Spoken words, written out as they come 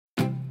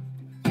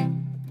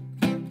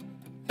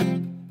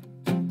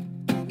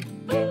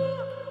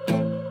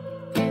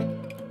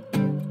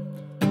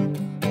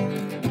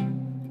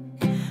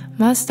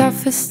My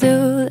stuff is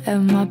still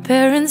at my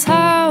parents'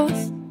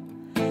 house.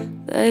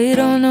 They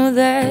don't know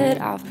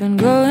that I've been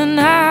going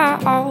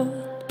out,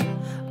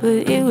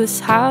 but it was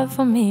hard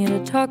for me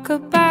to talk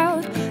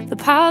about. The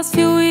past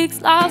few weeks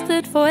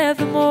lasted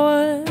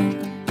forevermore.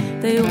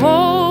 They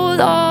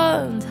hold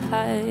on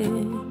tight,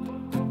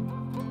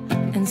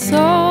 and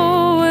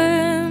so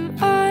am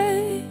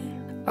I.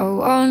 I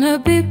wanna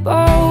be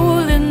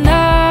bold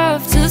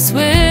enough to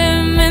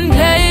swim in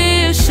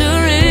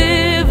Glacier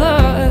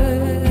Rivers.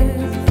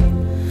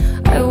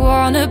 I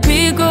wanna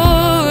be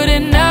good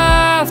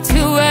enough to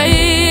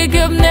wake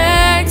up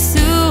next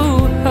to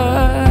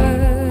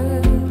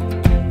her.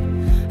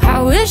 I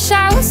wish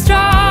I was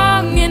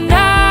strong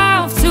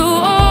enough to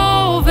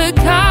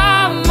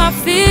overcome my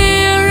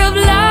fear of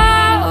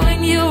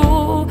loving you.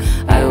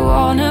 I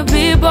wanna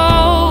be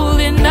bold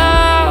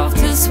enough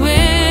to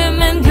swim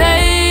in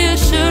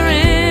Glacier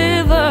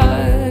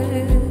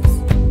Rivers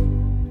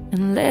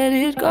and let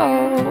it go.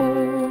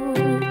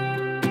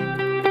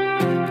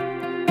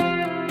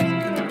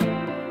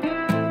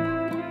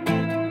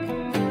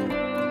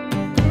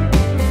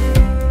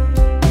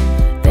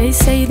 They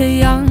say the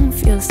young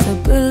feel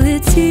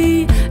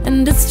stability,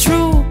 and it's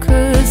true,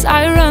 'cause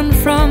I run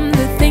from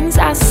the things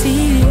I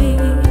see.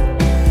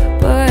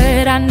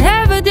 But I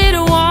never did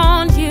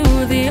want you,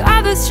 the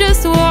others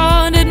just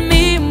wanted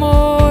me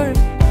more.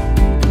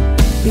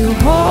 You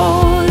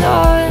hold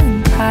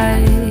on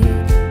tight,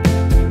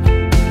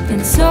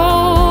 and so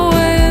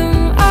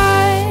am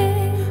I.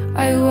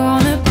 I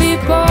wanna be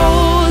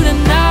bold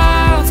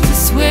enough to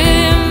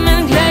swim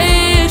in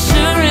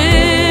Glacier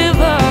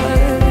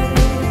Rivers.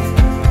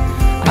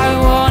 I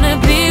wanna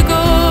be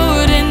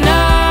good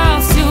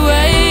enough to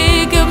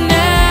wake up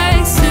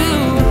next to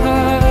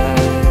her.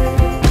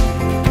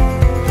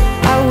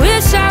 I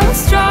wish I was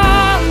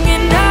strong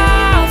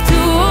enough to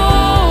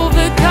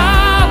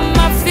overcome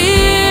my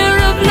fear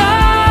of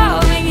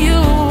loving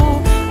you.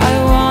 I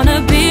wanna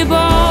be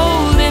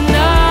bold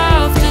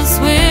enough to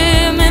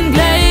swim in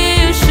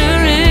Glacier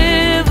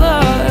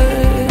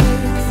Rivers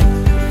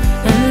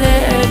and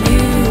let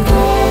you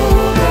go.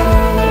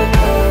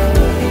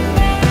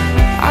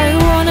 I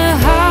wanna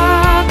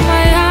hug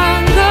my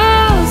younger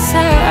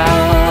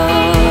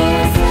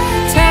self,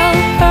 tell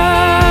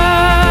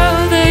her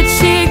that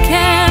she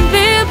can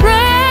be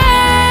brave.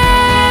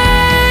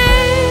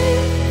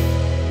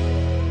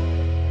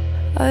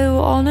 I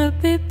wanna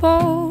be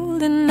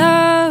bold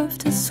enough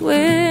to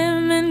swim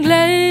in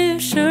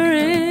Glacier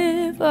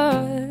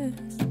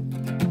Rivers.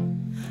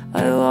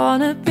 I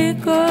wanna be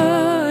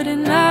good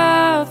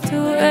enough to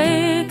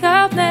wake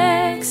up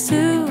next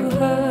to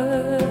her.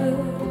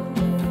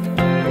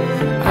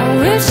 I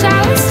wish I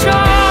was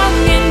strong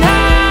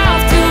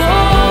enough to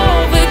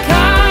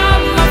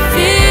overcome my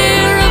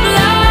fear of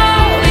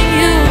loving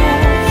you.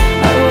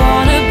 I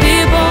wanna be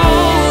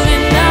bold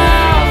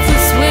enough to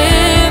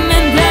swim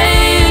in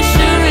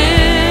Glacier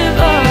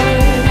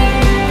Rivers.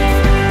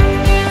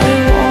 I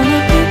wanna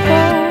be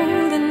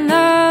bold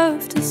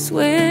enough to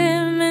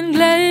swim in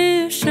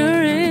Glacier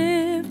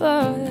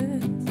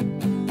Rivers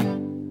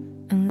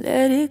and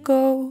let it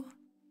go.